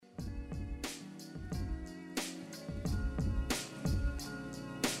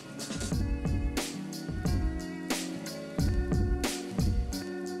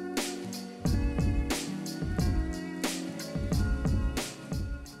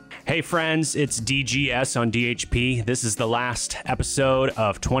Hey friends, it's DGS on DHP. This is the last episode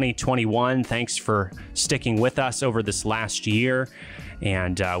of 2021. Thanks for sticking with us over this last year.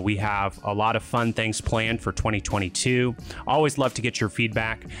 And we have a lot of fun things planned for 2022. Always love to get your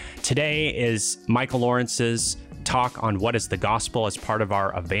feedback. Today is Michael Lawrence's talk on what is the gospel as part of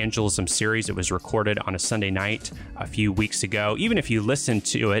our evangelism series. It was recorded on a Sunday night a few weeks ago. Even if you listened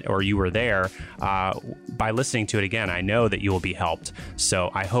to it or you were there, by listening to it again, I know that you will be helped. So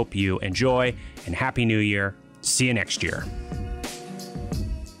I hope you enjoy, and Happy New Year. See you next year.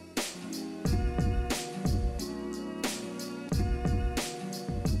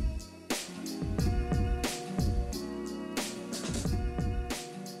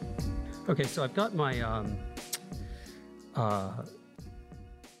 Okay, so I've got my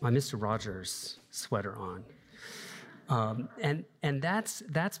my Mr. Rogers sweater on, and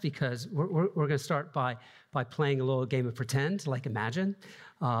that's because we're going to start by playing a little game of pretend, like Imagine.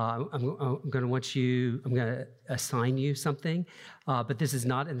 I'm going to assign you something, but this is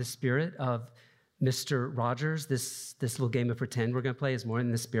not in the spirit of Mr. Rogers. This little game of pretend we're going to play is more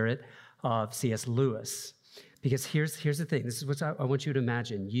in the spirit of C.S. Lewis, because here's the thing. This is what I want you to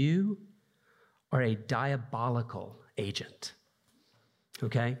imagine. You are a diabolical agent,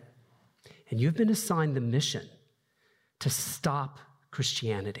 okay? And you've been assigned the mission to stop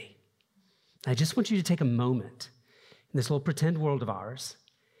Christianity. I just want you to take a moment in this little pretend world of ours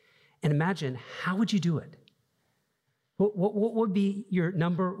and imagine, how would you do it? What would be your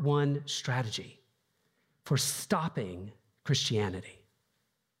number one strategy for stopping Christianity?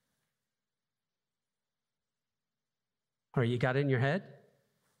 All right, you got it in your head?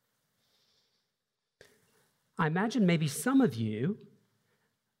 I imagine maybe some of you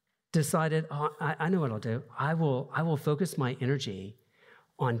decided, I know what I'll do. I will focus my energy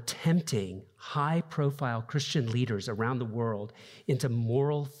on tempting high-profile Christian leaders around the world into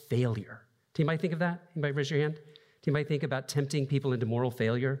moral failure. Do anybody think of that? Anybody raise your hand? Do anybody think about tempting people into moral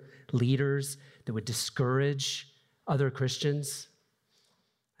failure? Leaders that would discourage other Christians?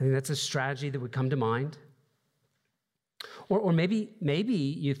 I think that's a strategy that would come to mind. Or maybe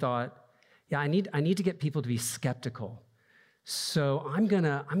you thought, yeah, I need to get people to be skeptical. So I'm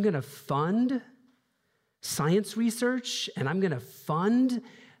gonna fund science research, and I'm gonna fund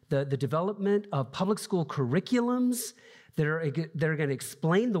the development of public school curriculums that are gonna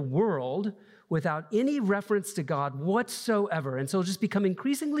explain the world without any reference to God whatsoever. And so it'll just become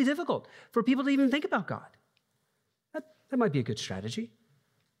increasingly difficult for people to even think about God. That might be a good strategy.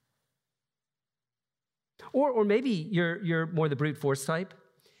 Or maybe you're more the brute force type,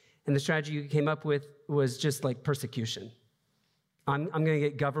 and the strategy you came up with was just like persecution. I'm going to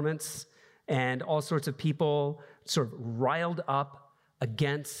get governments and all sorts of people sort of riled up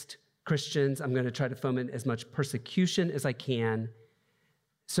against Christians. I'm going to try to foment as much persecution as I can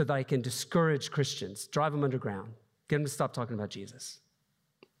so that I can discourage Christians, drive them underground, get them to stop talking about Jesus.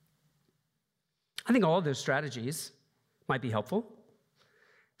 I think all of those strategies might be helpful.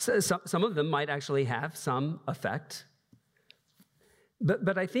 So some of them might actually have some effect.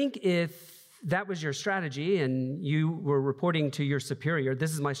 But I think if that was your strategy and you were reporting to your superior,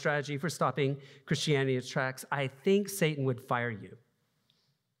 this is my strategy for stopping Christianity in its tracks, I think Satan would fire you.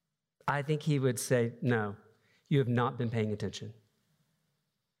 I think he would say, no, you have not been paying attention.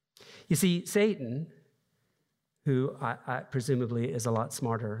 You see, Satan, who I presumably is a lot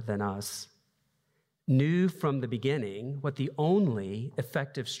smarter than us, knew from the beginning what the only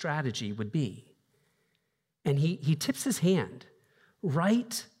effective strategy would be. And he tips his hand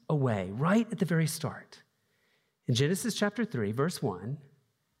right away, right at the very start. In Genesis chapter 3, verse 1,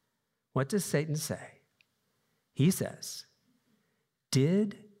 what does Satan say? He says,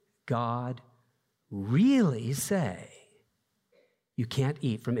 did God really say you can't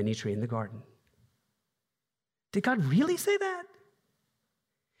eat from any tree in the garden? Did God really say that?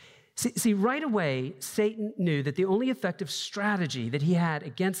 See, right away, Satan knew that the only effective strategy that he had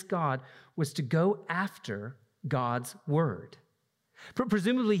against God was to go after God's word.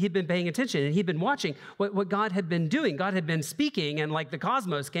 Presumably, he'd been paying attention and he'd been watching what God had been doing. God had been speaking, and like the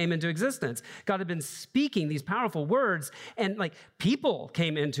cosmos came into existence. God had been speaking these powerful words, and like people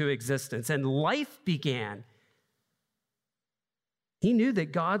came into existence and life began. He knew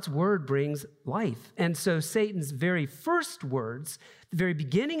that God's word brings life. And so Satan's very first words, the very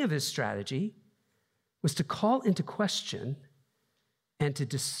beginning of his strategy, was to call into question and to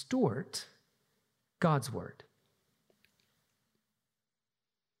distort God's word.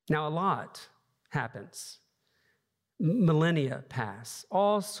 Now, a lot happens. Millennia pass.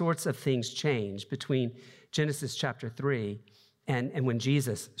 All sorts of things change between Genesis chapter 3 and when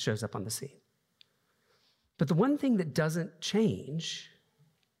Jesus shows up on the scene. But the one thing that doesn't change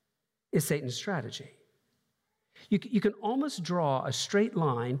is Satan's strategy. You can almost draw a straight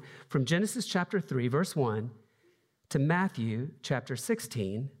line from Genesis chapter 3, verse 1, to Matthew chapter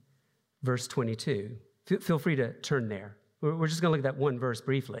 16, verse 22. Feel free to turn there. We're just going to look at that one verse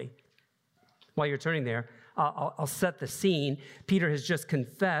briefly. While you're turning there, I'll set the scene. Peter has just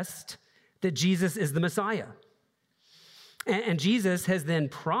confessed that Jesus is the Messiah. And Jesus has then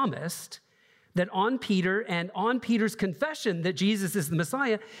promised that on Peter and on Peter's confession that Jesus is the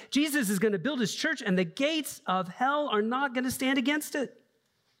Messiah, Jesus is going to build his church, and the gates of hell are not going to stand against it.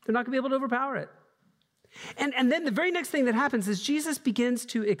 They're not going to be able to overpower it. And then the very next thing that happens is Jesus begins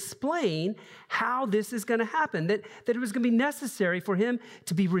to explain how this is going to happen, that it was going to be necessary for him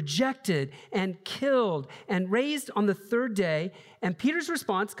to be rejected and killed and raised on the third day. And Peter's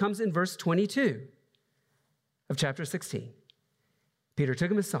response comes in verse 22 of chapter 16. Peter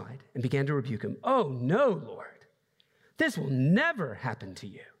took him aside and began to rebuke him. "Oh, no, Lord, this will never happen to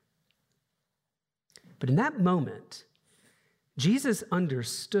you." But in that moment, Jesus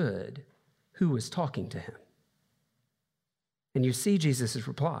understood who was talking to him. And you see Jesus'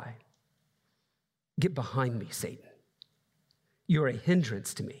 reply. "Get behind me, Satan. You're a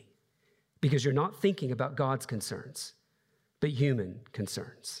hindrance to me because you're not thinking about God's concerns, but human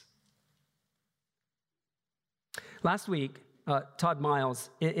concerns." Last week, Todd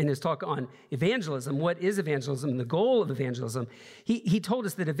Miles, in his talk on evangelism, what is evangelism, and the goal of evangelism, he told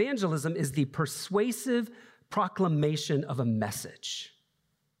us that evangelism is the persuasive proclamation of a message.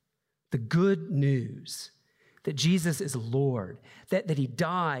 The good news that Jesus is Lord, that he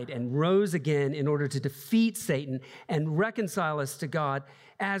died and rose again in order to defeat Satan and reconcile us to God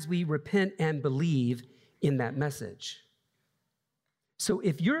as we repent and believe in that message. So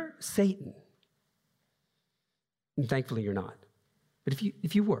if you're Satan, and thankfully you're not, but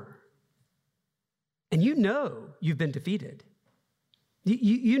if you were, and you know you've been defeated,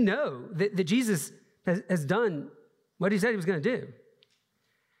 you know that Jesus has done what he said he was going to do,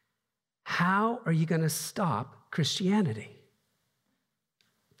 how are you going to stop Christianity?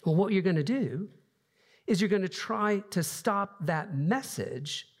 Well, what you're going to do is you're going to try to stop that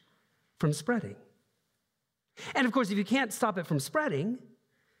message from spreading. And of course, if you can't stop it from spreading,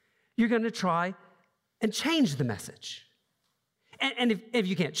 you're going to try and change the message. And if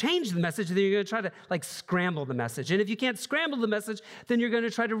you can't change the message, then you're going to try to scramble the message. And if you can't scramble the message, then you're going to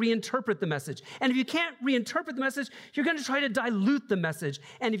try to reinterpret the message. And if you can't reinterpret the message, you're going to try to dilute the message.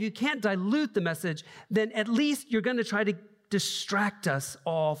 And if you can't dilute the message, then at least you're going to try to distract us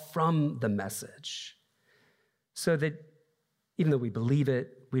all from the message so that even though we believe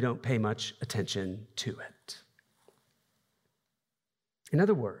it, we don't pay much attention to it. In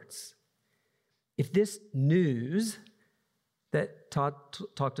other words, if this news that Todd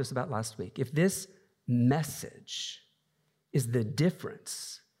talked to us about last week, if this message is the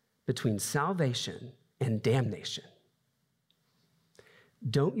difference between salvation and damnation,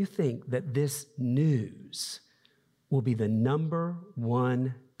 don't you think that this news will be the number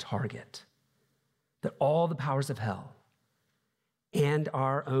one target that all the powers of hell and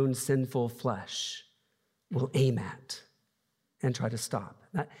our own sinful flesh will aim at and try to stop?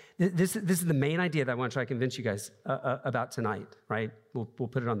 This is the main idea that I want to try to convince you guys about tonight, right? We'll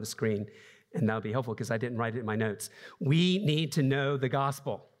put it on the screen, and that'll be helpful because I didn't write it in my notes. We need to know the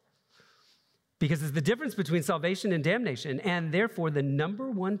gospel because it's the difference between salvation and damnation, and therefore the number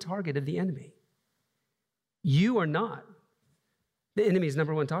one target of the enemy. You are not the enemy's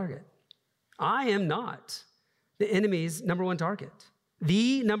number one target. I am not the enemy's number one target.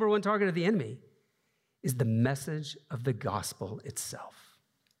 The number one target of the enemy is the message of the gospel itself.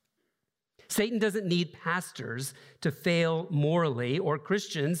 Satan doesn't need pastors to fail morally, or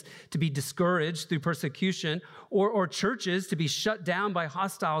Christians to be discouraged through persecution, or churches to be shut down by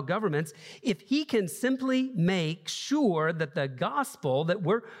hostile governments, if he can simply make sure that the gospel that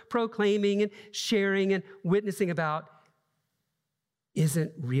we're proclaiming and sharing and witnessing about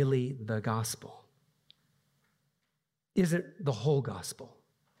isn't really the gospel, isn't the whole gospel,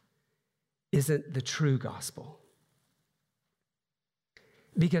 isn't the true gospel.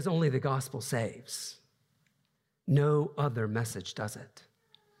 Because only the gospel saves. No other message does it.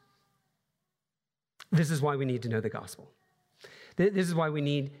 This is why we need to know the gospel. This is why we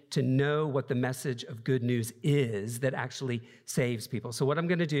need to know what the message of good news is that actually saves people. So what I'm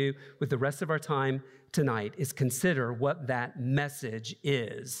going to do with the rest of our time tonight is consider what that message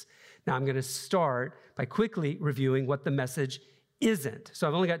is. Now I'm going to start by quickly reviewing what the message isn't. So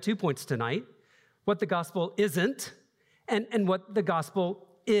I've only got 2 points tonight. What the gospel isn't, and what the gospel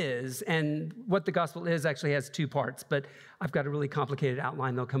is. And what the gospel is actually has 2 parts, but I've got a really complicated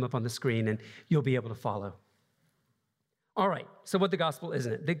outline. They'll come up on the screen and you'll be able to follow. All right, so what the gospel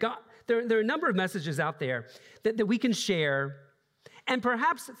isn't. There are a number of messages out there that we can share and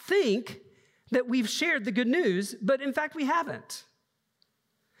perhaps think that we've shared the good news, but in fact we haven't.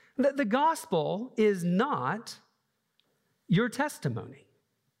 The gospel is not your testimony.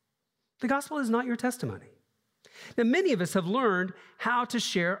 The gospel is not your testimony. Now, many of us have learned how to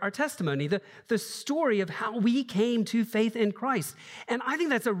share our testimony, the story of how we came to faith in Christ. And I think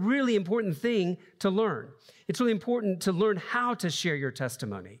that's a really important thing to learn. It's really important to learn how to share your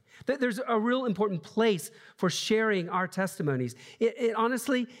testimony. There's a real important place for sharing our testimonies.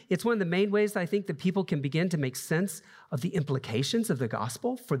 Honestly, it's one of the main ways I think that people can begin to make sense of the implications of the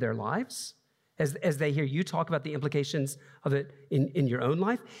gospel for their lives. As they hear you talk about the implications of it in your own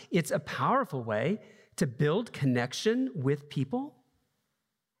life, it's a powerful way to build connection with people.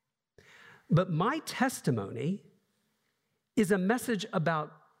 But my testimony is a message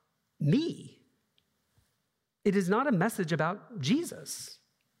about me. It is not a message about Jesus.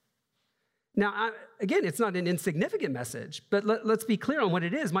 Now, again, it's not an insignificant message, but let's be clear on what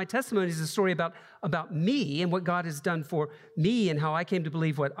it is. My testimony is a story about me and what God has done for me and how I came to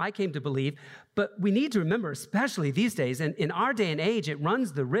believe what I came to believe. But we need to remember, especially these days, and in our day and age, it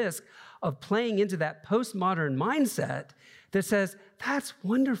runs the risk of playing into that postmodern mindset that says, that's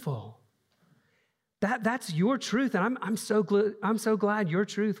wonderful. That's your truth, and I'm so glad your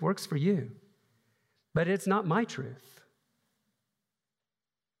truth works for you. But it's not my truth.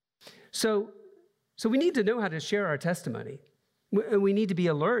 So we need to know how to share our testimony. We need to be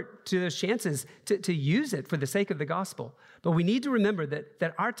alert to those chances to use it for the sake of the gospel. But we need to remember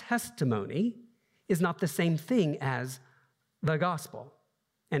that our testimony is not the same thing as the gospel.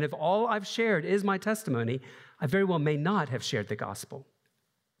 And if all I've shared is my testimony, I very well may not have shared the gospel.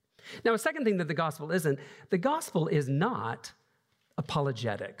 Now, a second thing that the gospel isn't, the gospel is not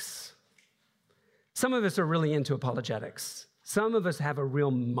apologetics. Some of us are really into apologetics. Some of us have a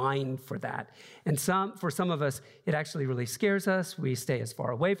real mind for that. And for some of us, it actually really scares us. We stay as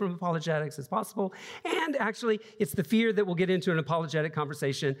far away from apologetics as possible. And actually, it's the fear that we'll get into an apologetic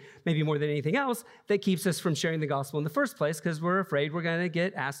conversation, maybe more than anything else, that keeps us from sharing the gospel in the first place, because we're afraid we're going to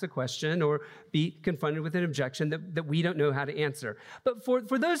get asked a question or be confronted with an objection that we don't know how to answer. But for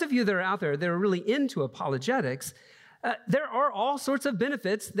those of you that are out there that are really into apologetics, there are all sorts of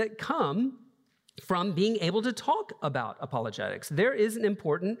benefits that come from being able to talk about apologetics. There is an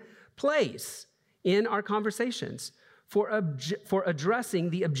important place in our conversations for addressing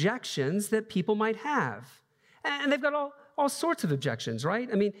the objections that people might have. And they've got all sorts of objections, right?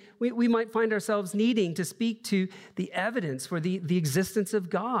 I mean, we might find ourselves needing to speak to the evidence for the existence of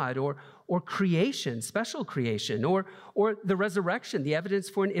God or creation, special creation, or the resurrection, the evidence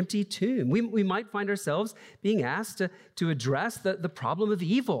for an empty tomb. We might find ourselves being asked to address the problem of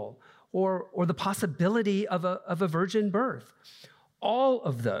evil, or the possibility of a virgin birth. All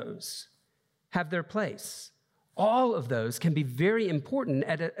of those have their place. All of those can be very important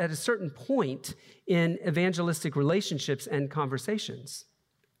at a certain point in evangelistic relationships and conversations.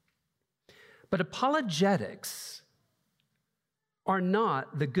 But apologetics are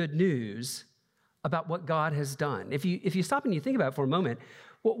not the good news about what God has done. If you stop and you think about it for a moment,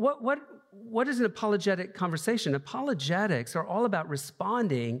 what is an apologetic conversation? Apologetics are all about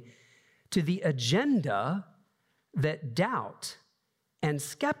responding to the agenda that doubt and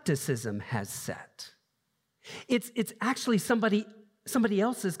skepticism has set. It's actually somebody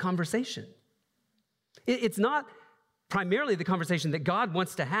else's conversation. It's not primarily the conversation that God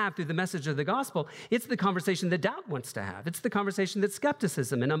wants to have through the message of the gospel. It's the conversation that doubt wants to have. It's the conversation that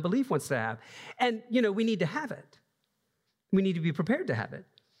skepticism and unbelief wants to have. And, we need to have it. We need to be prepared to have it.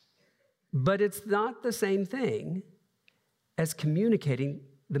 But it's not the same thing as communicating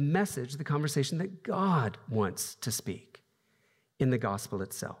the message, the conversation that God wants to speak in the gospel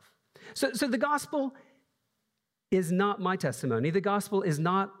itself. So the gospel is not my testimony. The gospel is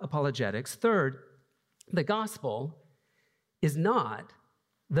not apologetics. Third, the gospel is not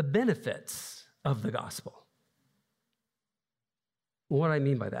the benefits of the gospel. What do I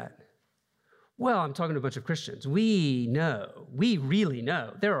mean by that? Well, I'm talking to a bunch of Christians. We really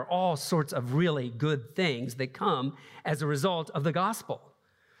know, there are all sorts of really good things that come as a result of the gospel.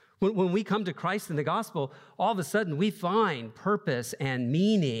 When we come to Christ in the gospel, all of a sudden we find purpose and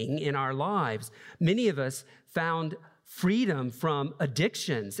meaning in our lives. Many of us found freedom from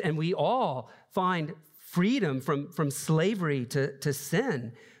addictions, and we all find freedom from slavery to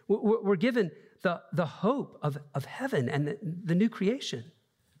sin. We're given the hope of heaven and the new creation.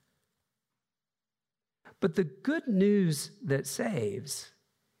 But the good news that saves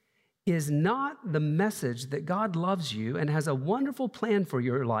is not the message that God loves you and has a wonderful plan for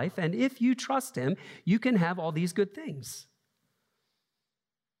your life, and if you trust him, you can have all these good things.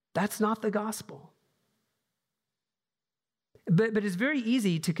 That's not the gospel. But it's very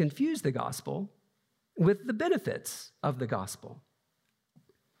easy to confuse the gospel with the benefits of the gospel.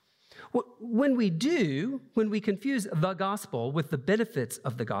 When we confuse the gospel with the benefits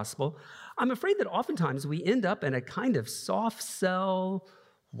of the gospel, I'm afraid that oftentimes we end up in a kind of soft sell,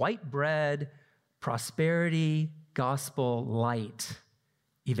 white bread, prosperity, gospel light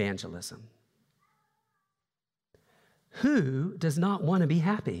evangelism. Who does not want to be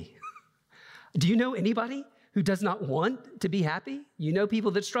happy? Do you know anybody who does not want to be happy? You know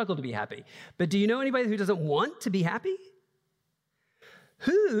people that struggle to be happy. But do you know anybody who doesn't want to be happy?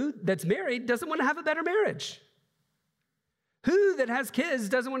 Who that's married doesn't want to have a better marriage? Who that has kids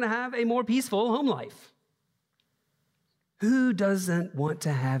doesn't want to have a more peaceful home life? Who doesn't want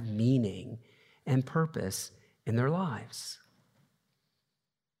to have meaning and purpose in their lives?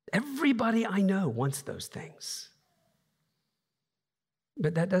 Everybody I know wants those things.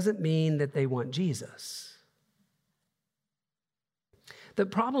 But that doesn't mean that they want Jesus. The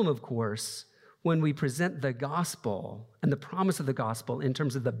problem, of course, when we present the gospel and the promise of the gospel in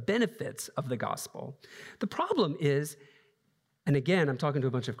terms of the benefits of the gospel, the problem is, and again, I'm talking to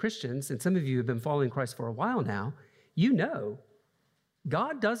a bunch of Christians, and some of you have been following Christ for a while now, you know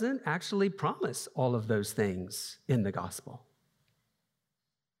God doesn't actually promise all of those things in the gospel.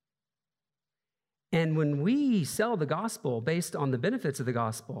 And when we sell the gospel based on the benefits of the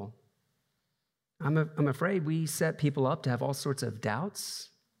gospel, I'm afraid we set people up to have all sorts of doubts,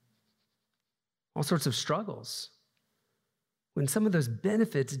 all sorts of struggles, when some of those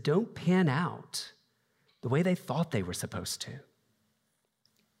benefits don't pan out the way they thought they were supposed to.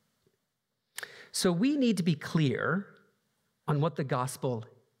 So we need to be clear on what the gospel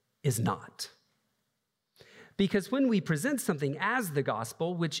is not. Because when we present something as the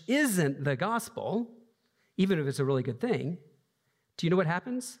gospel, which isn't the gospel, even if it's a really good thing, do you know what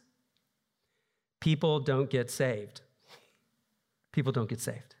happens? People don't get saved. People don't get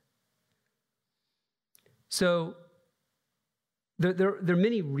saved. So there are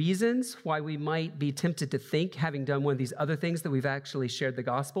many reasons why we might be tempted to think, having done one of these other things, that we've actually shared the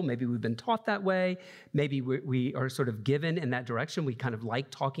gospel. Maybe we've been taught that way. Maybe we are sort of given in that direction. We kind of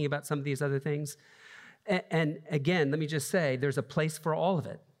like talking about some of these other things. And again, let me just say, there's a place for all of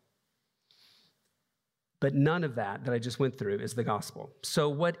it. But none of that I just went through is the gospel. So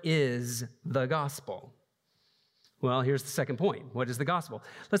what is the gospel? Well, here's the second point. What is the gospel?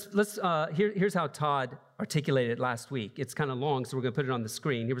 Here's how Todd articulated it last week. It's kind of long, so we're going to put it on the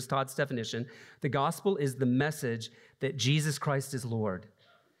screen. Here was Todd's definition. The gospel is the message that Jesus Christ is Lord,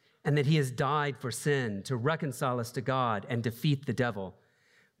 and that he has died for sin to reconcile us to God and defeat the devil,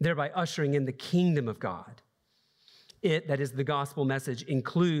 thereby ushering in the kingdom of God. It, that is the gospel message,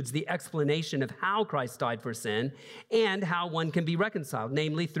 includes the explanation of how Christ died for sin and how one can be reconciled,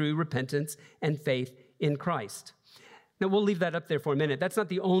 namely through repentance and faith in Christ. Now, we'll leave that up there for a minute. That's not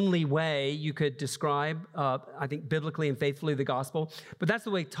the only way you could describe, I think, biblically and faithfully the gospel, but that's the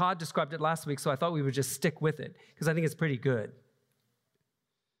way Todd described it last week, so I thought we would just stick with it, because I think it's pretty good.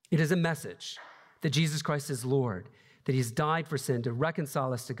 It is a message that Jesus Christ is Lord, that he's died for sin to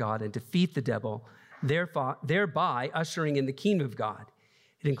reconcile us to God and defeat the devil, thereby ushering in the kingdom of God.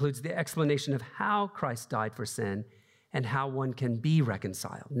 It includes the explanation of how Christ died for sin and how one can be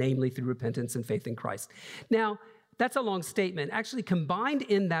reconciled, namely through repentance and faith in Christ. Now, that's a long statement. Actually, combined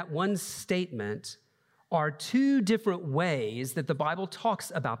in that one statement are two different ways that the Bible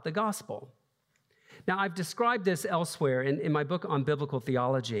talks about the gospel. Now, I've described this elsewhere in my book on biblical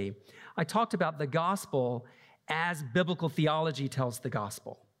theology. I talked about the gospel as biblical theology tells the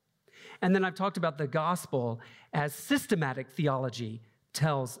gospel. And then I've talked about the gospel as systematic theology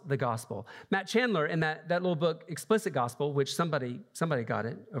tells the gospel. Matt Chandler, in that little book, Explicit Gospel, which somebody got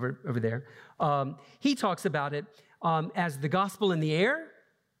it over there, he talks about it as the gospel in the air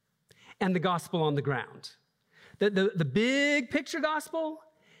and the gospel on the ground. The big picture gospel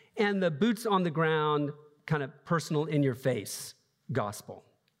and the boots on the ground, kind of personal in your face gospel.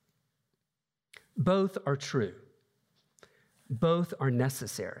 Both are true. Both are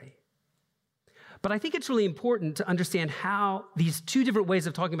necessary. But I think it's really important to understand how these two different ways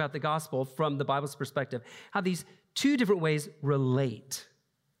of talking about the gospel from the Bible's perspective, how these two different ways relate.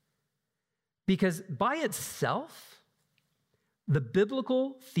 Because by itself, the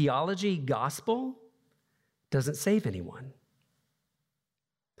biblical theology gospel doesn't save anyone.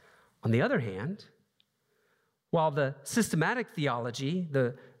 On the other hand, while the systematic theology,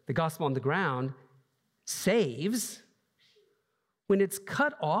 the gospel on the ground, saves, when it's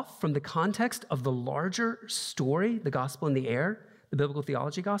cut off from the context of the larger story, the gospel in the air, the biblical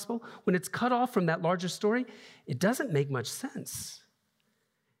theology gospel, when it's cut off from that larger story, it doesn't make much sense.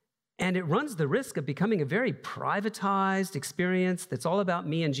 And it runs the risk of becoming a very privatized experience that's all about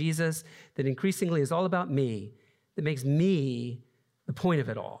me and Jesus, that increasingly is all about me, that makes me the point of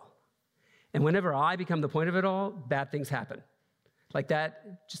it all. And whenever I become the point of it all, bad things happen. Like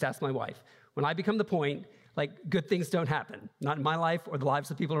that, just ask my wife. When I become the point, like good things don't happen, not in my life or the lives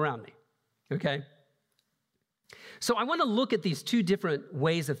of people around me, okay? So I want to look at these two different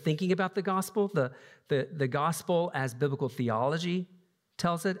ways of thinking about the gospel, the gospel as biblical theology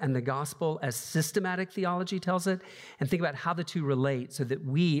tells it, and the gospel as systematic theology tells it, and think about how the two relate so that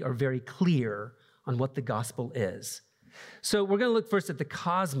we are very clear on what the gospel is. So we're going to look first at the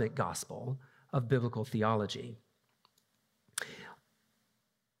cosmic gospel of biblical theology.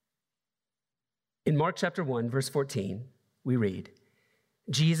 In Mark chapter 1, verse 14, we read,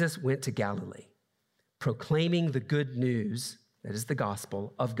 Jesus went to Galilee, proclaiming the good news, that is the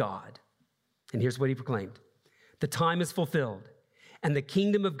gospel, of God. And here's what he proclaimed. The time is fulfilled, and the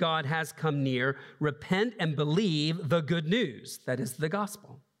kingdom of God has come near. Repent and believe the good news, that is the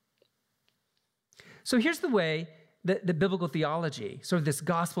gospel. So here's the way that the biblical theology, sort of this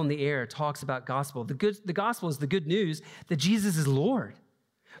gospel in the air, talks about gospel. The gospel is the good news that Jesus is Lord,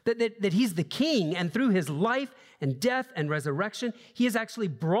 that he's the king, and through his life and death and resurrection, he has actually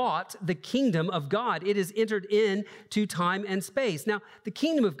brought the kingdom of God. It has entered into time and space. Now, the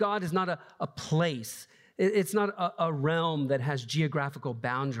kingdom of God is not a place. It's not a realm that has geographical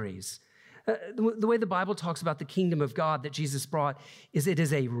boundaries. The way the Bible talks about the kingdom of God that Jesus brought is it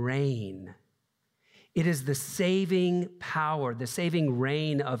is a reign. It is the saving power, the saving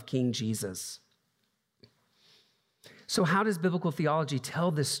reign of King Jesus. So how does biblical theology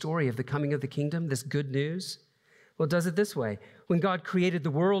tell this story of the coming of the kingdom, this good news? Well, it does it this way. When God created the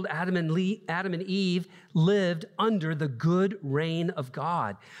world, Adam and Eve lived under the good reign of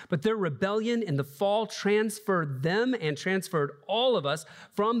God. But their rebellion in the fall transferred them and transferred all of us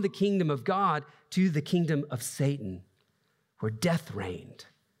from the kingdom of God to the kingdom of Satan, where death reigned,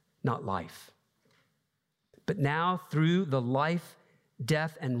 not life. But now, through the life,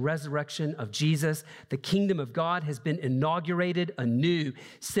 death, and resurrection of Jesus, the kingdom of God has been inaugurated anew.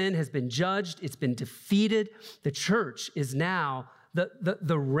 Sin has been judged. It's been defeated. The church is now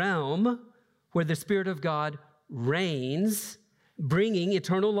the realm where the Spirit of God reigns, bringing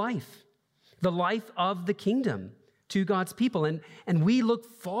eternal life, the life of the kingdom to God's people. And we look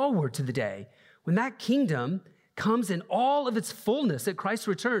forward to the day when that kingdom comes in all of its fullness at Christ's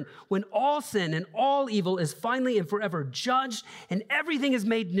return, when all sin and all evil is finally and forever judged and everything is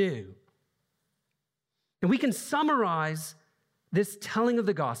made new. And we can summarize this telling of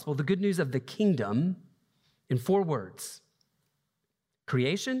the gospel, the good news of the kingdom, in 4 words: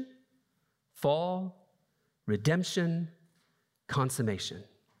 creation, fall, redemption, consummation.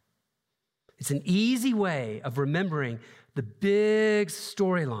 It's an easy way of remembering the big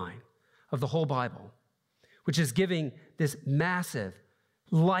storyline of the whole Bible, which is giving this massive,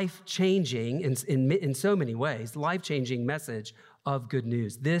 life-changing, in so many ways, life-changing message of good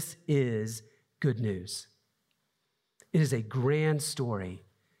news. This is good news. It is a grand story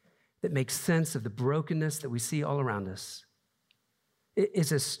that makes sense of the brokenness that we see all around us.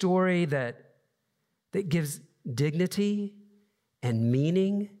 It's a story that gives dignity and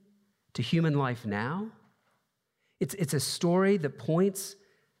meaning to human life now. It's a story that points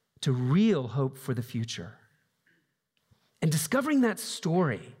to real hope for the future. And discovering that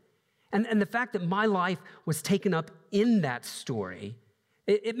story, and the fact that my life was taken up in that story,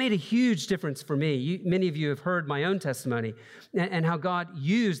 it made a huge difference for me. Many of you have heard my own testimony and how God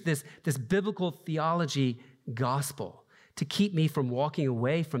used this biblical theology gospel to keep me from walking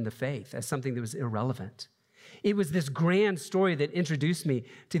away from the faith as something that was irrelevant. It was this grand story that introduced me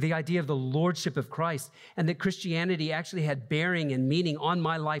to the idea of the lordship of Christ, and that Christianity actually had bearing and meaning on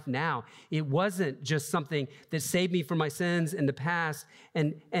my life now. It wasn't just something that saved me from my sins in the past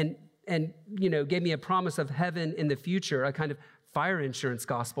and gave me a promise of heaven in the future, a kind of fire insurance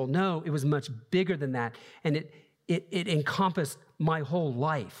gospel. No, it was much bigger than that, and it encompassed my whole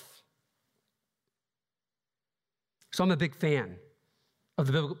life. So I'm a big fan of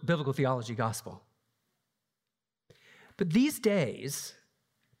the biblical theology gospel. But these days,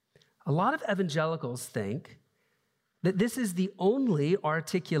 a lot of evangelicals think that this is the only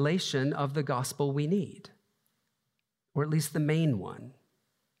articulation of the gospel we need, or at least the main one.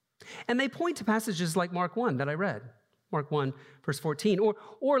 And they point to passages like Mark 1 that I read, Mark 1, verse 14,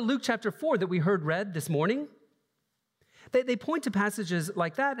 or Luke chapter 4 that we heard read this morning. They point to passages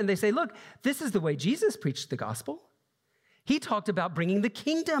like that and they say, look, this is the way Jesus preached the gospel. He talked about bringing the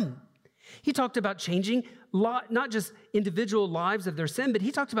kingdom. He talked about changing not just individual lives of their sin, but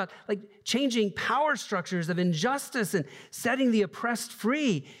he talked about changing power structures of injustice and setting the oppressed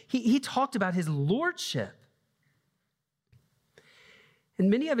free. He talked about his lordship. And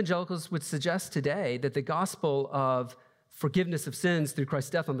many evangelicals would suggest today that the gospel of forgiveness of sins through Christ's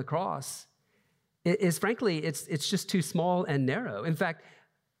death on the cross is frankly, it's just too small and narrow. In fact,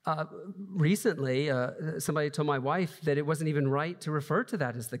 recently, somebody told my wife that it wasn't even right to refer to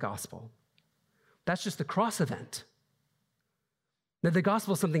that as the gospel. That's just the cross event. That the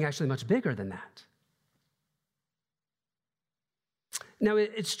gospel is something actually much bigger than that. Now,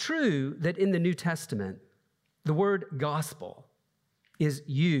 it's true that in the New Testament, the word gospel is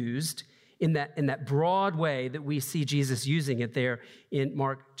used in that broad way that we see Jesus using it there in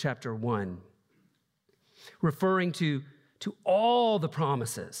Mark chapter 1, referring to all the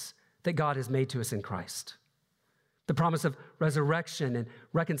promises that God has made to us in Christ. The promise of resurrection and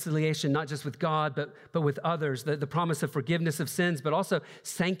reconciliation, not just with God, but with others. The promise of forgiveness of sins, but also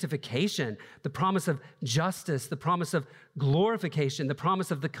sanctification. The promise of justice, the promise of glorification, the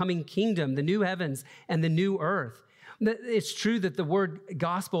promise of the coming kingdom, the new heavens and the new earth. It's true that the word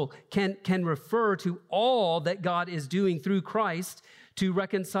gospel can refer to all that God is doing through Christ to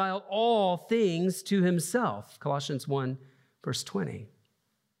reconcile all things to himself. Colossians 1, verse 20.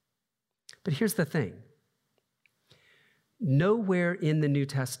 But here's the thing. Nowhere in the New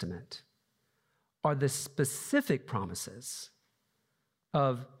Testament are the specific promises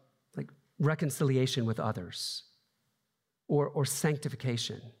of reconciliation with others or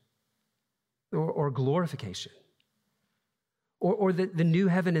sanctification or glorification or the new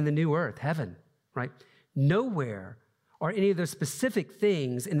heaven and the new earth, heaven, right? Nowhere are any of those specific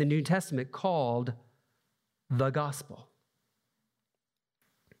things in the New Testament called the gospel.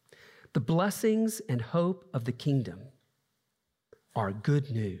 The blessings and hope of the kingdom are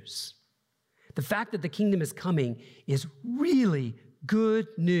good news. The fact that the kingdom is coming is really good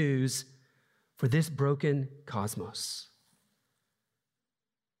news for this broken cosmos.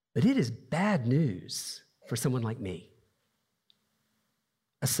 But it is bad news for someone like me,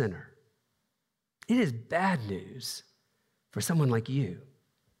 a sinner. It is bad news for someone like you.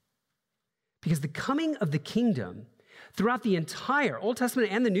 Because the coming of the kingdom, throughout the entire Old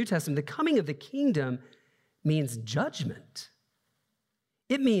Testament and the New Testament, the coming of the kingdom means judgment.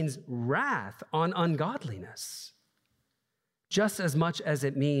 It means wrath on ungodliness, just as much as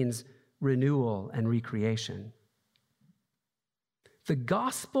it means renewal and recreation. The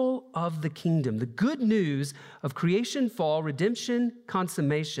gospel of the kingdom, the good news of creation, fall, redemption,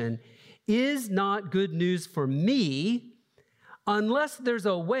 consummation, is not good news for me unless there's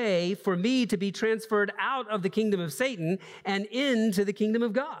a way for me to be transferred out of the kingdom of Satan and into the kingdom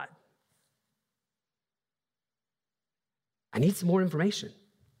of God. I need some more information.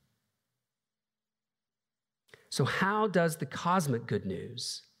 So how does the cosmic good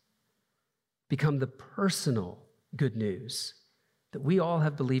news become the personal good news that we all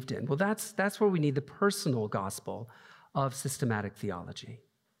have believed in? Well, that's where we need the personal gospel of systematic theology.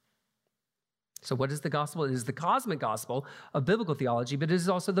 So what is the gospel? It is the cosmic gospel of biblical theology, but it is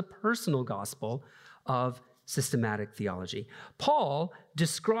also the personal gospel of systematic theology. Paul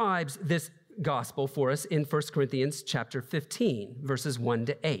describes this gospel for us in 1 Corinthians chapter 15, verses 1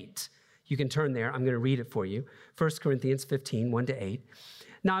 to 8. You can turn there. I'm going to read it for you. 1 Corinthians 15, 1 to 8.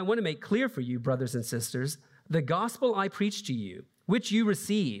 Now, I want to make clear for you, brothers and sisters, the gospel I preached to you, which you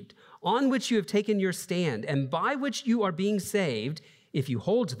received, on which you have taken your stand, and by which you are being saved, if you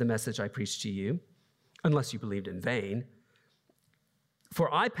hold to the message I preached to you, unless you believed in vain.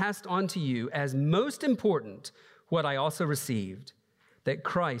 For I passed on to you as most important what I also received, that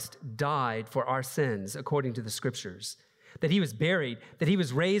Christ died for our sins according to the Scriptures, that he was buried, that he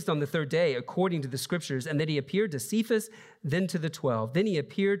was raised on the third day according to the Scriptures, and that he appeared to Cephas, then to the 12. Then he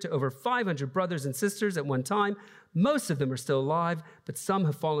appeared to over 500 brothers and sisters at one time. Most of them are still alive, but some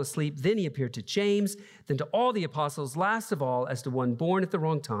have fallen asleep. Then he appeared to James, then to all the apostles. Last of all, as to one born at the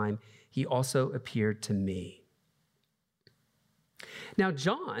wrong time, he also appeared to me. Now,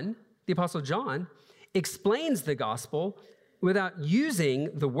 John, the Apostle John, explains the gospel without using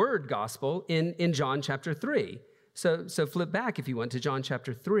the word gospel in John chapter 3. So flip back, if you want, to John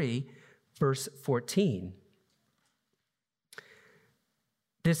chapter 3, verse 14.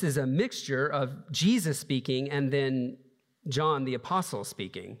 This is a mixture of Jesus speaking and then John the apostle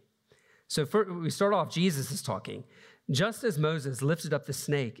speaking. So we start off, Jesus is talking. Just as Moses lifted up the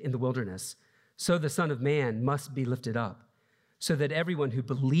snake in the wilderness, so the Son of Man must be lifted up, so that everyone who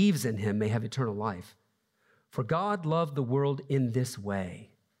believes in him may have eternal life. For God loved the world in this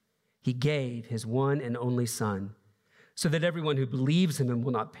way. He gave his one and only Son, so that everyone who believes in him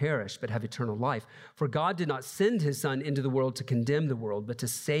will not perish, but have eternal life. For God did not send his Son into the world to condemn the world, but to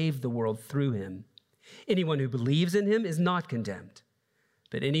save the world through him. Anyone who believes in him is not condemned,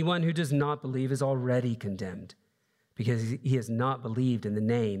 but anyone who does not believe is already condemned, because he has not believed in the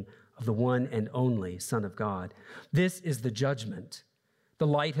name of the one and only Son of God. This is the judgment. The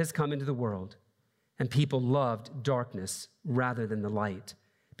light has come into the world, and people loved darkness rather than the light,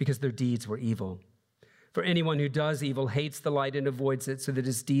 because their deeds were evil. For anyone who does evil hates the light and avoids it, so that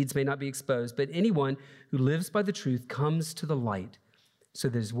his deeds may not be exposed. But anyone who lives by the truth comes to the light, so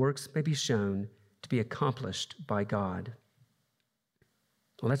that his works may be shown to be accomplished by God.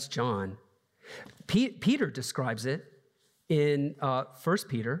 Well, that's John. Peter describes it in 1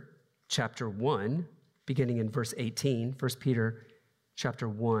 Peter chapter 1, beginning in verse 18. 1 Peter chapter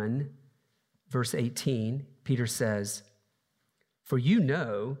 1, verse 18, Peter says, "For you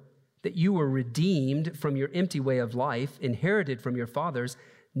know that you were redeemed from your empty way of life, inherited from your fathers,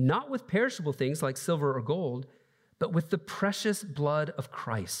 not with perishable things like silver or gold, but with the precious blood of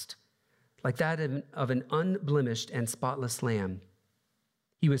Christ, like that of an unblemished and spotless lamb.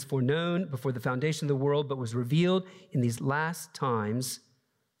 He was foreknown before the foundation of the world, but was revealed in these last times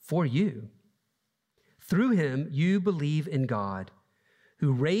for you. Through him you believe in God,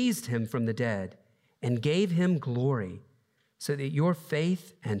 who raised him from the dead and gave him glory, so that your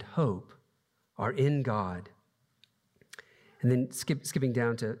faith and hope are in God." And then skipping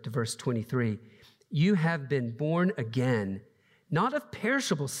down to verse 23, "You have been born again, not of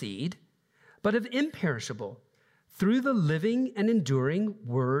perishable seed, but of imperishable, through the living and enduring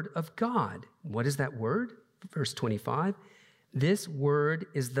word of God." What is that word? Verse 25, "This word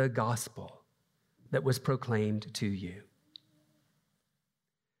is the gospel that was proclaimed to you."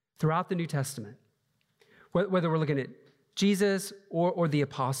 Throughout the New Testament, whether we're looking at Jesus or the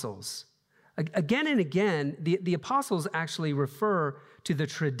apostles, again and again, the apostles actually refer to the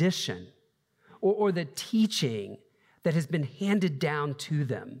tradition or the teaching that has been handed down to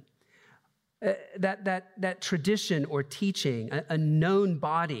them. That tradition or teaching, a known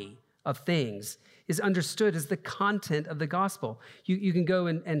body of things, is understood as the content of the gospel. You can go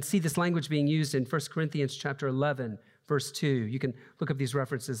and see this language being used in 1 Corinthians chapter 11, verse 2. You can look up these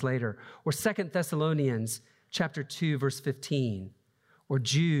references later. Or 2 Thessalonians chapter 2, verse 15. Or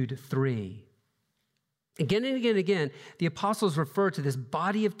Jude 3. Again and again and again, the apostles refer to this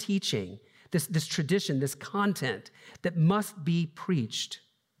body of teaching, this tradition, this content that must be preached.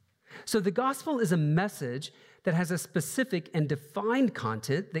 So the gospel is a message that has a specific and defined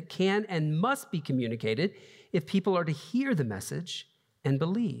content that can and must be communicated if people are to hear the message and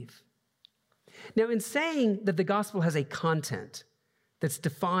believe. Now, in saying that the gospel has a content that's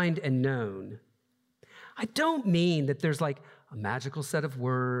defined and known, I don't mean that there's like a magical set of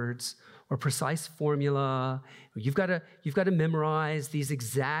words or precise formula. You've got to memorize these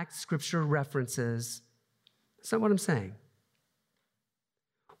exact scripture references. That's not what I'm saying.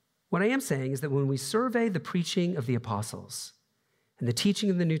 What I am saying is that when we survey the preaching of the apostles and the teaching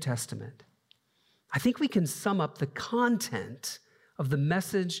of the New Testament, I think we can sum up the content of the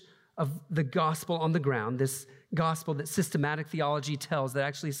message of the gospel on the ground, this gospel that systematic theology tells that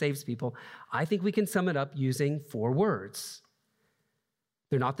actually saves people. I think we can sum it up using 4 words.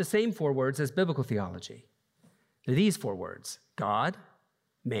 They're not the same 4 words as biblical theology. They're these 4 words: God,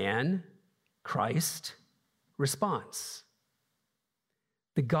 man, Christ, response.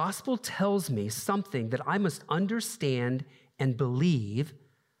 The gospel tells me something that I must understand and believe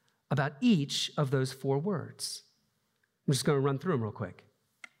about each of those 4 words. I'm just going to run through them real quick.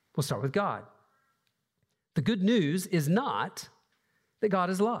 We'll start with God. The good news is not that God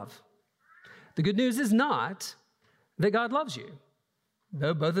is love. The good news is not that God loves you,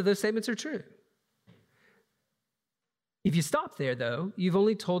 though both of those statements are true. If you stop there, though, you've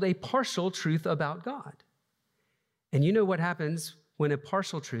only told a partial truth about God. And you know what happens when a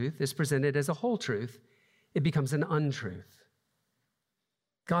partial truth is presented as a whole truth? It becomes an untruth.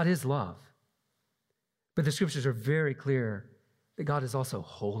 God is love. But the scriptures are very clear that God is also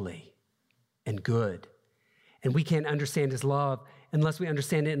holy and good. And we can't understand his love unless we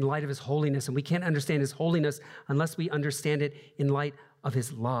understand it in light of his holiness. And we can't understand his holiness unless we understand it in light of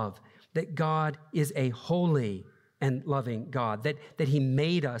his love. That God is a holy and loving God. That he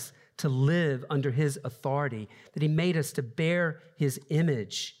made us to live under his authority. That he made us to bear his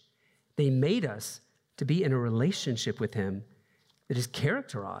image. That he made us to be in a relationship with him that is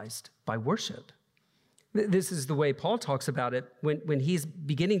characterized by worship. This is the way Paul talks about it when he's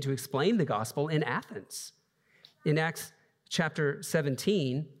beginning to explain the gospel in Athens. In Acts chapter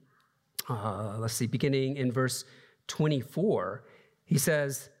 17, beginning in verse 24, he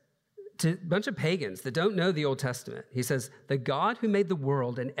says to a bunch of pagans that don't know the Old Testament. He says, the God who made the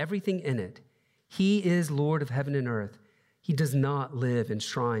world and everything in it, he is Lord of heaven and earth. He does not live in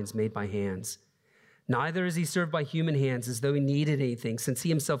shrines made by hands. Neither is he served by human hands as though he needed anything, since he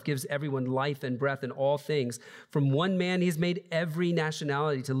himself gives everyone life and breath and all things. From one man he has made every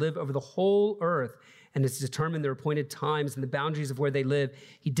nationality to live over the whole earth and has determined their appointed times and the boundaries of where they live.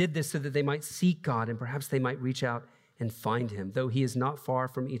 He did this so that they might seek God and perhaps they might reach out and find him, though he is not far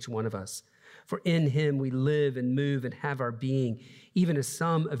from each one of us. For in him we live and move and have our being, even as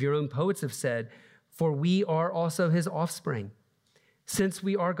some of your own poets have said, for we are also his offspring. Since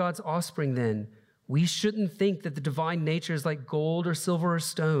we are God's offspring, then, we shouldn't think that the divine nature is like gold or silver or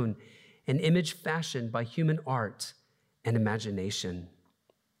stone, an image fashioned by human art and imagination.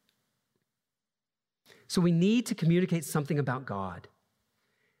 So we need to communicate something about God,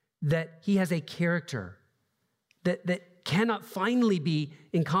 that he has a character that cannot finally be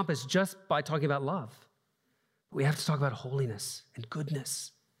encompassed just by talking about love. We have to talk about holiness and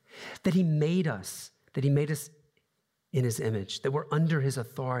goodness, that he made us in his image, that we're under his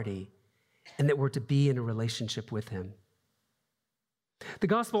authority, and that we're to be in a relationship with him. The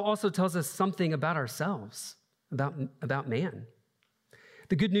gospel also tells us something about ourselves, about man.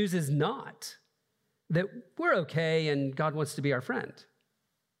 The good news is not that we're okay and God wants to be our friend.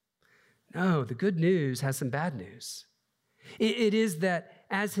 No, the good news has some bad news. It is that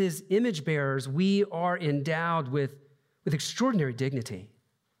as his image bearers, we are endowed with extraordinary dignity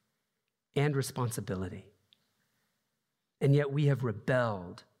and responsibility. And yet we have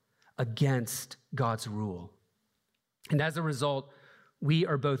rebelled against God's rule. And as a result, we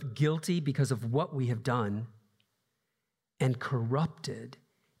are both guilty because of what we have done and corrupted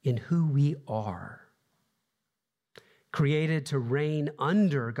in who we are. Created to reign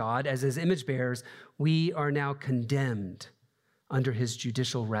under God as his image bearers, we are now condemned under his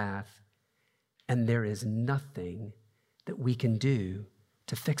judicial wrath, and there is nothing that we can do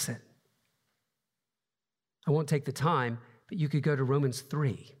to fix it. I won't take the time, but you could go to Romans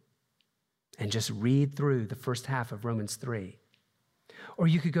 3 and just read through the first half of Romans 3. Or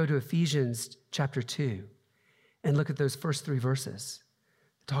you could go to Ephesians chapter 2 and look at those first 3 verses.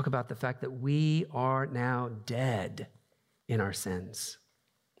 Talk about the fact that we are now dead in our sins,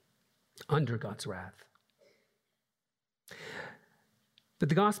 under God's wrath. But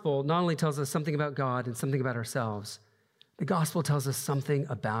the gospel not only tells us something about God and something about ourselves, the gospel tells us something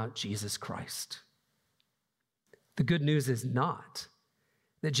about Jesus Christ. The good news is not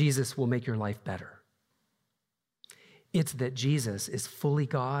that Jesus will make your life better. It's that Jesus is fully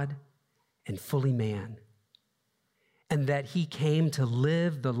God and fully man, and that he came to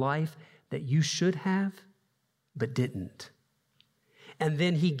live the life that you should have, but didn't. And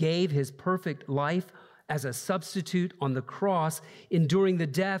then he gave his perfect life as a substitute on the cross, enduring the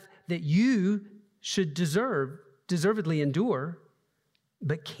death that you should deservedly endure,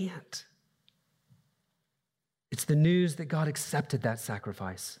 but can't. It's the news that God accepted that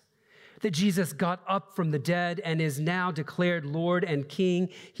sacrifice, that Jesus got up from the dead and is now declared Lord and King.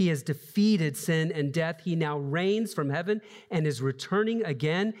 He has defeated sin and death. He now reigns from heaven and is returning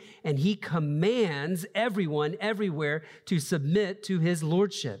again, and he commands everyone everywhere to submit to his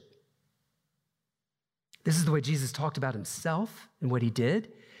lordship. This is the way Jesus talked about himself and what he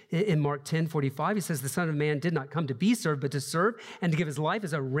did. In Mark 10:45, he says, the Son of Man did not come to be served, but to serve and to give his life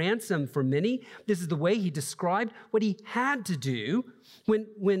as a ransom for many. This is the way he described what he had to do.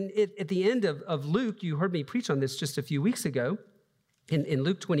 At the end of Luke, you heard me preach on this just a few weeks ago. In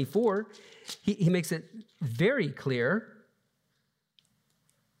Luke 24, he makes it very clear.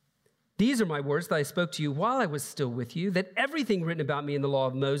 These are my words that I spoke to you while I was still with you, that everything written about me in the law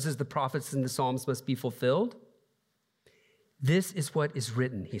of Moses, the prophets, and the Psalms must be fulfilled. This is what is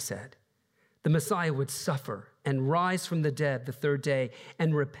written, he said. The Messiah would suffer and rise from the dead the third day,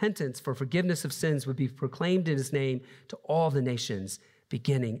 and repentance for forgiveness of sins would be proclaimed in his name to all the nations,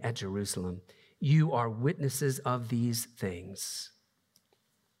 beginning at Jerusalem. You are witnesses of these things.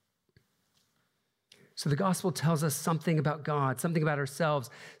 So the gospel tells us something about God, something about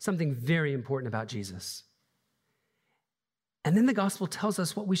ourselves, something very important about Jesus. And then the gospel tells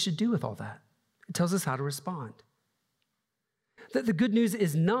us what we should do with all that. It tells us how to respond. That the good news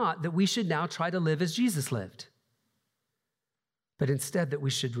is not that we should now try to live as Jesus lived, but instead that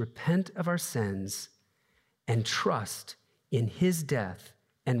we should repent of our sins and trust in his death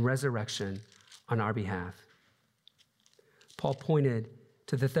and resurrection on our behalf. Paul pointed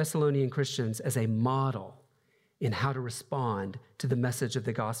to the Thessalonian Christians as a model in how to respond to the message of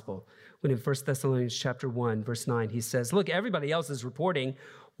the gospel. When in 1 Thessalonians chapter 1, verse 9, he says, look, everybody else is reporting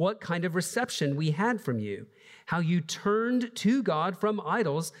what kind of reception we had from you, how you turned to God from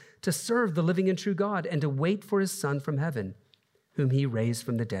idols to serve the living and true God and to wait for his Son from heaven, whom he raised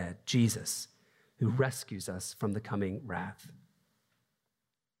from the dead, Jesus, who rescues us from the coming wrath.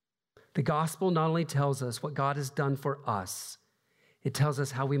 The gospel not only tells us what God has done for us, it tells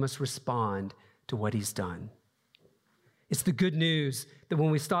us how we must respond to what he's done. It's the good news that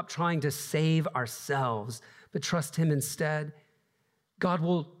when we stop trying to save ourselves, but trust him instead, God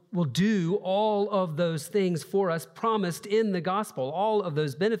will do all of those things for us promised in the gospel, all of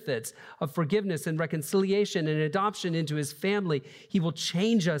those benefits of forgiveness and reconciliation and adoption into his family. He will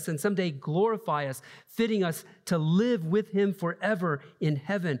change us and someday glorify us, fitting us to live with him forever in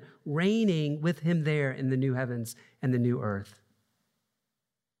heaven, reigning with him there in the new heavens and the new earth.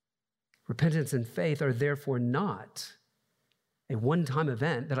 Repentance and faith are therefore not a one-time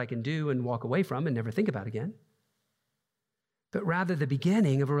event that I can do and walk away from and never think about again, but rather the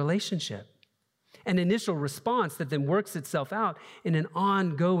beginning of a relationship, an initial response that then works itself out in an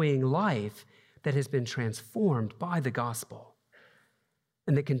ongoing life that has been transformed by the gospel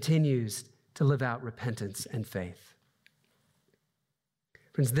and that continues to live out repentance and faith.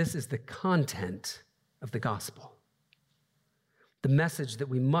 Friends, this is the content of the gospel, the message that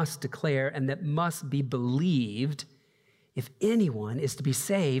we must declare and that must be believed if anyone is to be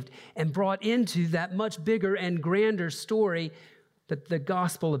saved and brought into that much bigger and grander story that the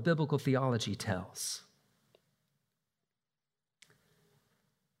gospel of biblical theology tells.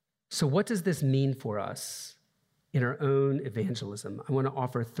 So what does this mean for us in our own evangelism? I want to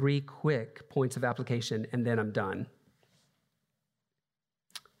offer 3 quick points of application, and then I'm done.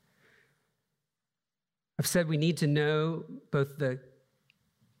 I've said we need to know both the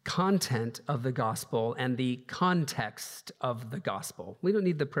content of the gospel and the context of the gospel. We don't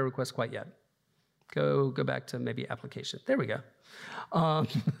need the prayer request quite yet. Go back to maybe application. There we go. I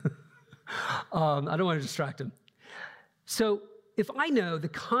don't want to distract him. So if I know the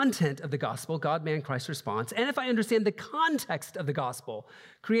content of the gospel, God, man, Christ response, and if I understand the context of the gospel,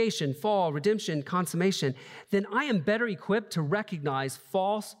 creation, fall, redemption, consummation, then I am better equipped to recognize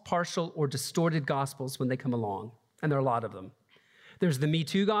false, partial, or distorted gospels when they come along. And there are a lot of them. There's the Me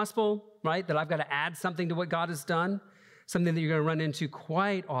Too gospel, right? That I've got to add something to what God has done, something that you're going to run into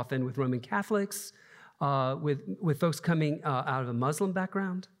quite often with Roman Catholics, with folks coming out of a Muslim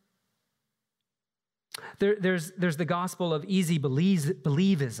background. There's the gospel of easy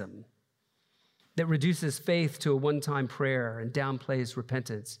believism that reduces faith to a one-time prayer and downplays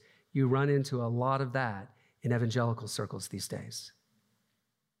repentance. You run into a lot of that in evangelical circles these days.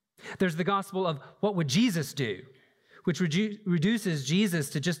 There's the gospel of what would Jesus do, which reduces Jesus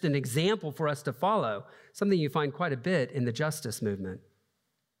to just an example for us to follow, something you find quite a bit in the justice movement.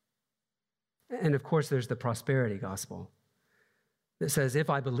 And of course, there's the prosperity gospel that says, if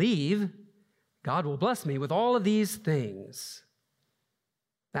I believe, God will bless me with all of these things.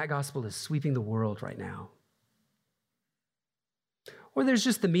 That gospel is sweeping the world right now. Or there's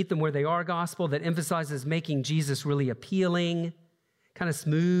just the meet them where they are gospel that emphasizes making Jesus really appealing, kind of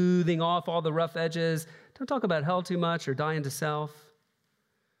smoothing off all the rough edges. Don't talk about hell too much or dying to self.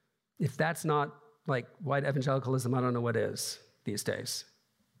 If that's not like white evangelicalism, I don't know what is these days.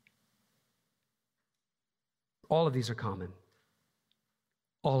 All of these are common.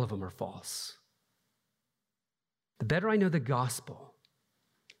 All of them are false. The better I know the gospel,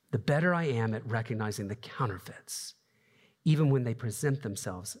 the better I am at recognizing the counterfeits, even when they present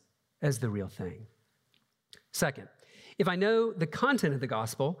themselves as the real thing. Second, if I know the content of the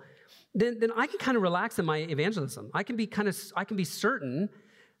gospel, then I can kind of relax in my evangelism. I can be certain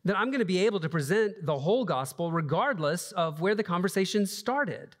that I'm going to be able to present the whole gospel regardless of where the conversation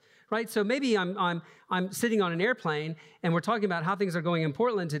started, right? So maybe I'm sitting on an airplane and we're talking about how things are going in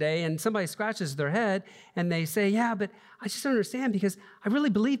Portland today, and somebody scratches their head and they say, yeah, but I just don't understand because I really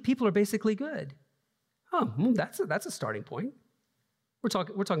believe people are basically good. Oh, that's a starting point. We're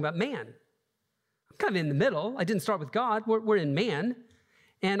talking about man. I'm kind of in the middle. I didn't start with God. We're in man.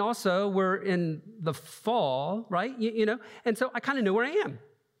 And also, we're in the fall, right? You know, and so I kind of know where I am,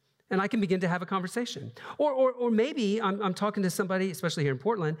 and I can begin to have a conversation. Or maybe I'm talking to somebody, especially here in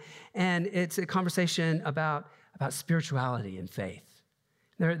Portland, and it's a conversation about spirituality and faith.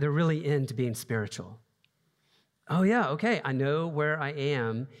 They're really into being spiritual. Oh yeah, okay. I know where I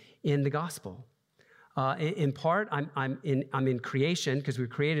am in the gospel. In part, I'm in creation because we're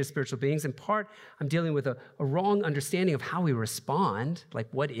created as spiritual beings. In part, I'm dealing with a wrong understanding of how we respond, like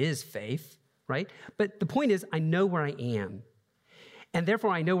what is faith, right? But the point is, I know where I am, and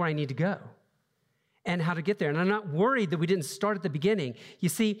therefore I know where I need to go. and how to get there. And I'm not worried that we didn't start at the beginning. You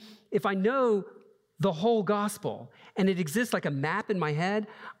see, if I know the whole gospel and it exists like a map in my head,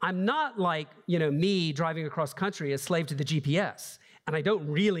 I'm not like, me driving across country a slave to the GPS. And I don't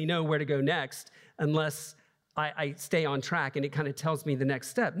really know where to go next unless I stay on track and it kind of tells me the next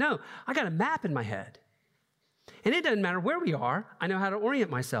step. No, I got a map in my head. And it doesn't matter where we are. I know how to orient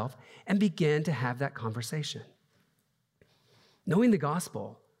myself and begin to have that conversation. Knowing the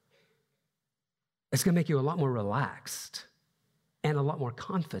gospel is going to make you a lot more relaxed and a lot more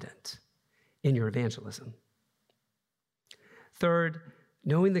confident in your evangelism. Third,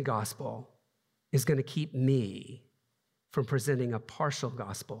 knowing the gospel is going to keep me from presenting a partial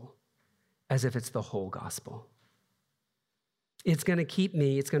gospel as if it's the whole gospel. It's going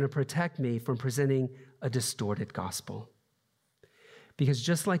to protect me from presenting a distorted gospel. Because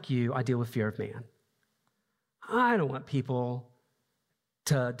just like you, I deal with fear of man. I don't want people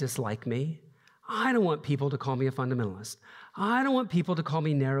to dislike me. I don't want people to call me a fundamentalist. I don't want people to call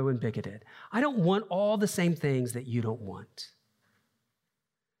me narrow and bigoted. I don't want all the same things that you don't want.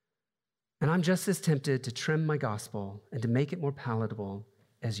 And I'm just as tempted to trim my gospel and to make it more palatable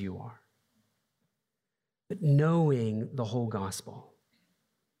as you are. But knowing the whole gospel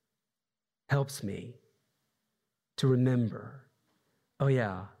helps me to remember, oh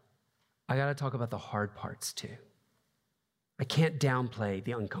yeah, I got to talk about the hard parts too. I can't downplay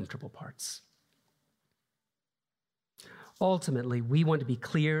the uncomfortable parts. Ultimately, we want to be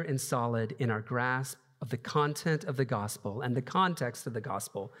clear and solid in our grasp of the content of the gospel and the context of the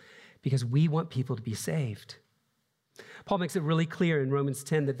gospel because we want people to be saved. Paul makes it really clear in Romans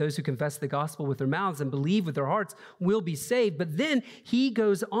 10 that those who confess the gospel with their mouths and believe with their hearts will be saved. But then he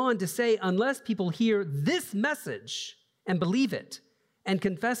goes on to say, unless people hear this message and believe it and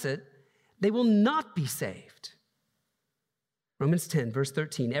confess it, they will not be saved. Romans 10, verse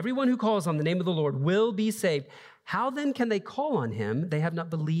 13, everyone who calls on the name of the Lord will be saved. How then can they call on him they have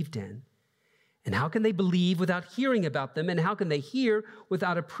not believed in? And how can they believe without hearing about them? And how can they hear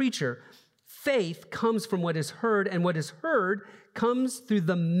without a preacher? Faith comes from what is heard, and what is heard comes through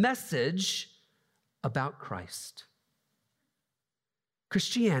the message about Christ.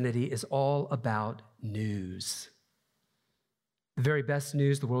 Christianity is all about news. The very best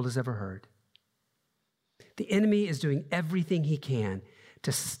news the world has ever heard. The enemy is doing everything he can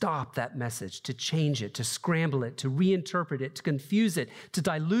to stop that message, to change it, to scramble it, to reinterpret it, to confuse it, to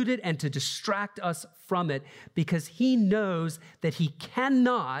dilute it, and to distract us from it, because he knows that he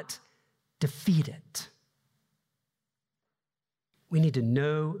cannot defeat it. We need to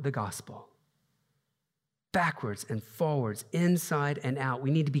know the gospel backwards and forwards, inside and out. We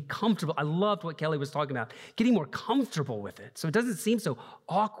need to be comfortable. I loved what Kelly was talking about, getting more comfortable with it so it doesn't seem so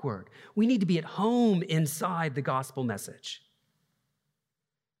awkward. We need to be at home inside the gospel message.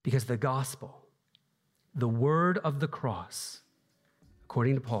 Because the gospel, the word of the cross,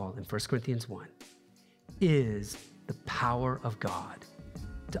 according to Paul in 1 Corinthians 1, is the power of God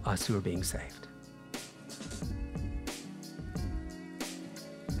to us who are being saved.